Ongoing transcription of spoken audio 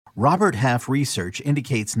Robert Half research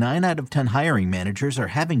indicates 9 out of 10 hiring managers are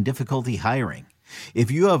having difficulty hiring.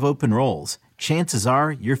 If you have open roles, chances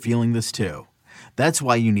are you're feeling this too. That's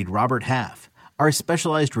why you need Robert Half. Our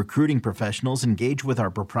specialized recruiting professionals engage with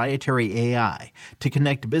our proprietary AI to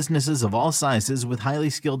connect businesses of all sizes with highly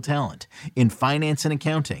skilled talent in finance and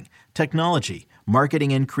accounting, technology,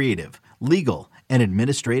 marketing and creative, legal, and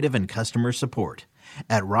administrative and customer support.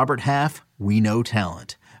 At Robert Half, we know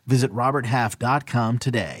talent. Visit roberthalf.com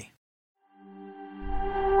today.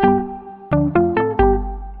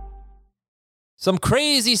 Some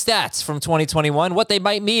crazy stats from 2021, what they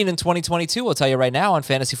might mean in 2022, we'll tell you right now on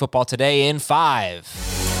Fantasy Football Today in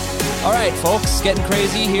 5. All right, folks, getting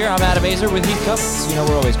crazy here. I'm Adam Azer with Heath Cummins. You know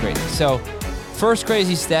we're always crazy. So, first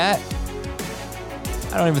crazy stat,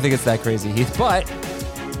 I don't even think it's that crazy, Heath, but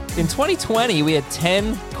in 2020, we had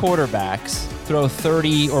 10 quarterbacks throw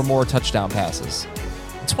 30 or more touchdown passes.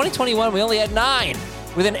 In 2021, we only had 9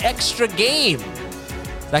 with an extra game.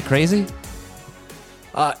 Is that crazy?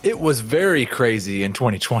 It was very crazy in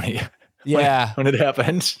 2020. Yeah. when it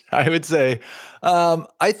happened, I would say.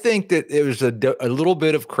 I think that it was a little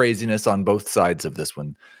bit of craziness on both sides of this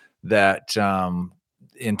one. That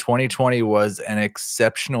in 2020 was an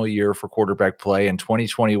exceptional year for quarterback play, and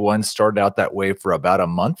 2021 started out that way for about a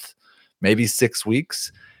month, maybe 6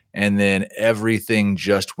 weeks. And then everything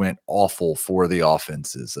just went awful for the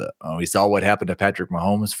offenses. We saw what happened to Patrick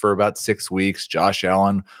Mahomes for about 6 weeks. Josh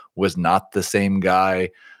Allen was not the same guy.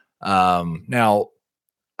 Now,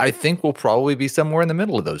 I think we'll probably be somewhere in the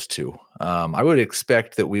middle of those two. I would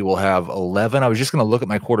expect that we will have 11. I was just going to look at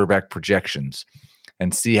my quarterback projections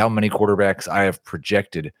and see how many quarterbacks I have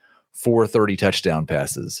projected for 30 touchdown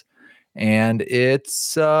passes. And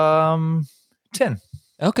it's 10.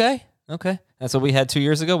 Okay. That's what we had 2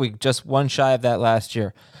 years ago. We just one shy of that last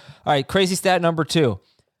year. All right, crazy stat number 2.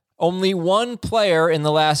 Only one player in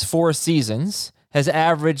the last 4 seasons has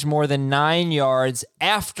averaged more than 9 yards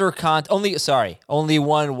after only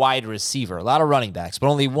one wide receiver. A lot of running backs, but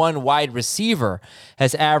only one wide receiver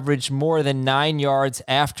has averaged more than 9 yards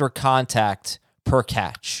after contact per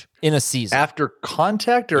catch in a season. After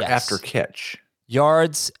contact or Yes. after catch?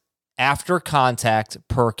 Yards after contact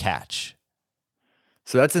per catch.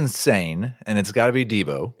 So that's insane, and it's got to be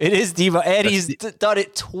Debo. It is Debo, and he's done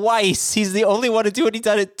it twice. He's the only one to do it. He's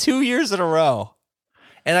done it 2 years in a row.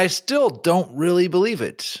 And I still don't really believe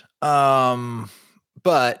it.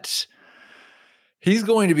 But he's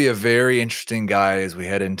going to be a very interesting guy as we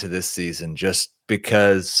head into this season, just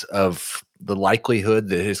because of the likelihood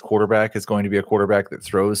that his quarterback is going to be a quarterback that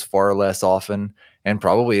throws far less often and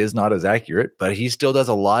probably is not as accurate, but he still does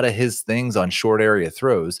a lot of his things on short area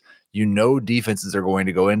throws. You know, defenses are going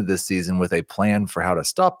to go into this season with a plan for how to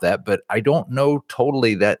stop that, but I don't know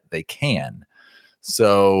totally that they can.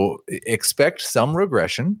 So expect some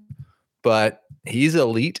regression, but he's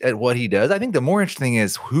elite at what he does. I think the more interesting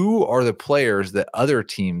is who are the players that other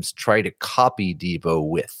teams try to copy Debo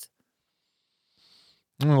with?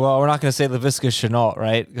 Well, we're not going to say Laviska Shenault,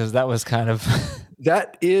 right? Because that was kind of...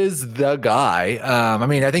 That is the guy.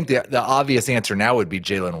 I think the obvious answer now would be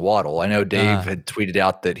Jalen Waddle. I know Dave had tweeted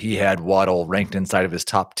out that he had Waddle ranked inside of his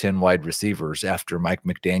top 10 wide receivers after Mike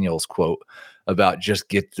McDaniel's quote about just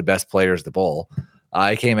get the best players the ball.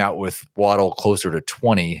 I came out with Waddle closer to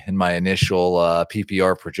 20 in my initial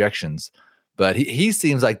PPR projections, but he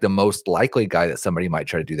seems like the most likely guy that somebody might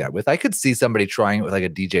try to do that with. I could see somebody trying it with like a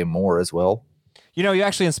DJ Moore as well. You know, you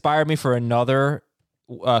actually inspired me for another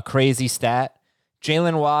crazy stat.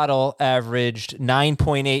 Jalen Waddle averaged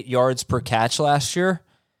 9.8 yards per catch last year.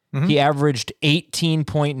 Mm-hmm. He averaged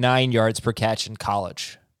 18.9 yards per catch in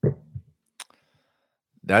college.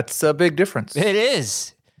 That's a big difference. It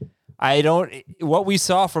is. What we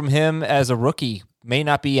saw from him as a rookie may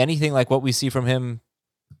not be anything like what we see from him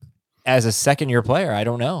as a second-year player. I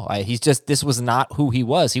don't know. This was not who he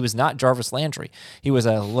was. He was not Jarvis Landry. He was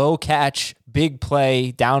a low-catch,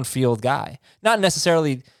 big-play, downfield guy. Not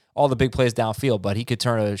necessarily all the big plays downfield, but he could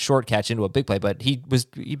turn a short catch into a big play. But he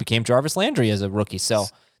became Jarvis Landry as a rookie. So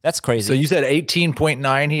that's crazy. So you said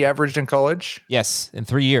 18.9 he averaged in college? Yes, in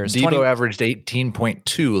 3 years. Debo averaged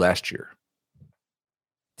 18.2 last year.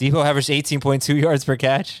 Debo averaged 18.2 yards per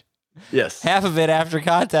catch? Yes. Half of it after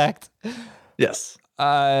contact. Yes.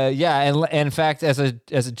 And in fact, as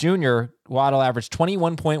a junior, Waddle averaged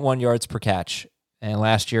 21.1 yards per catch. And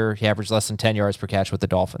last year, he averaged less than 10 yards per catch with the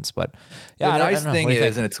Dolphins. But yeah, the nice thing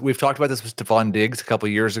is, and we've talked about this with Stephon Diggs a couple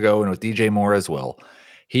of years ago and with DJ Moore as well.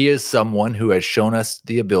 He is someone who has shown us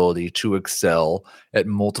the ability to excel at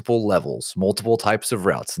multiple levels, multiple types of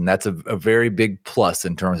routes. And that's a very big plus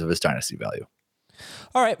in terms of his dynasty value.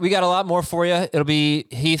 All right, we got a lot more for you. It'll be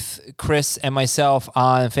Heath, Chris, and myself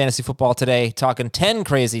on Fantasy Football Today, talking 10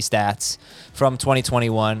 crazy stats from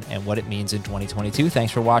 2021 and what it means in 2022.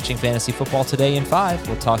 Thanks for watching Fantasy Football Today in 5.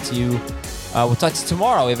 We'll talk to you. We'll talk to you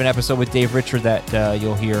tomorrow. We have an episode with Dave Richard that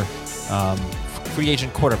you'll hear. Free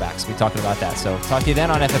agent quarterbacks. We'll be talking about that. So talk to you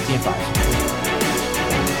then on FFT in 5.